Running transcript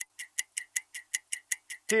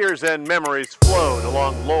Tears and memories flowed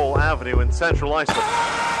along Lowell Avenue in Central Islip.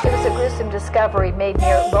 It was a gruesome discovery made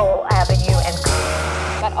near Lowell Avenue and...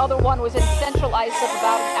 That other one was in Central Islip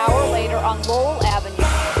about an hour later on Lowell Avenue.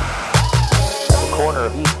 The corner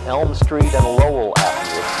of East Elm Street and Lowell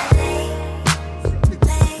Avenue.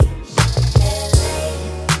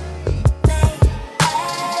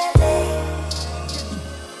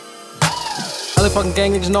 LA fucking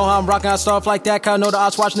gang niggas know how I'm rockin', I start off like that, cause I know the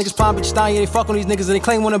odds watch niggas palm bitches dying, yeah, they fuck on these niggas and they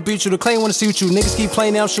claim wanna beat you, they claim wanna see with you. Niggas keep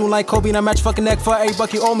playing, now I'm shooting like Kobe and I match fucking neck for every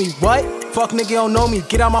buck you owe me. What? Fuck nigga, you don't know me,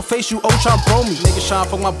 get out my face, you tryna bro me. Niggas tryna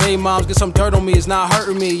fuck my baby moms, get some dirt on me, it's not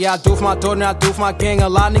hurting me. Yeah, I do it for my daughter and I do it for my gang. A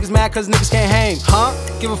lot of niggas mad cause niggas can't hang. Huh?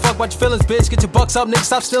 Give a fuck about your feelings, bitch, get your bucks up, nigga,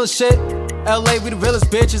 stop stealing shit. LA, we the realest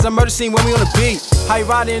bitches, a murder scene when we on the beat. How you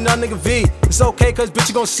riding in another nigga V? It's okay cause bitch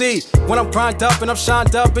you gon' see. When I'm grind up and I'm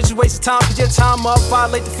shined up, bitch you wasting time cause your time up.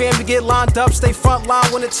 Violate the fam to get lined up, stay front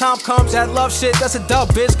line when the time comes. That love shit, that's a dub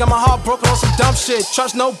bitch, got my heart broken on some dumb shit.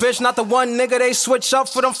 Trust no bitch, not the one nigga, they switch up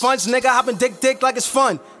for them funds. Nigga hopping dick like it's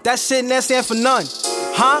fun. That shit nasty ain't for none.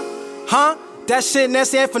 Huh? That shit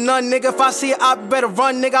nasty ain't for none, nigga. If I see it, I better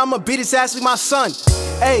run, nigga. I'ma beat his ass with my son.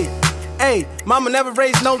 Ayy, mama never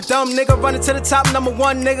raised no dumb nigga. Running to the top, number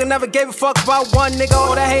one nigga. Never gave a fuck about one nigga.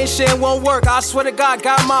 All that hate shit won't work. I swear to God,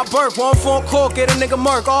 got my birth. One phone call, get a nigga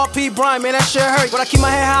murk. RP Brian, man, that shit hurt. But I keep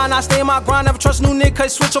my head high and I stay in my grind. Never trust a new nigga,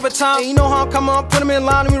 cause switch over time. And you know how I'm coming on, put him in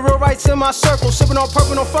line. And me real rights in my circle. Sipping on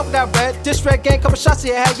purple, don't fuck with that red. This red gang, couple shots to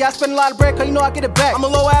your head. Yeah, I spend a lot of bread, cause you know I get it back. I'm a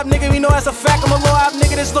low ab nigga, you know that's a fact. I'm a low ab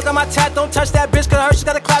nigga, just look at my tat. Don't touch that bitch, cause I heard she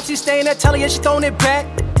got a clap. She staying there telling you she throwing it back.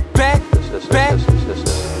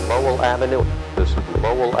 Lowell Avenue. This is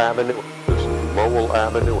Lowell Avenue. This is Lowell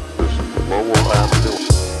Avenue. This is Lowell Avenue.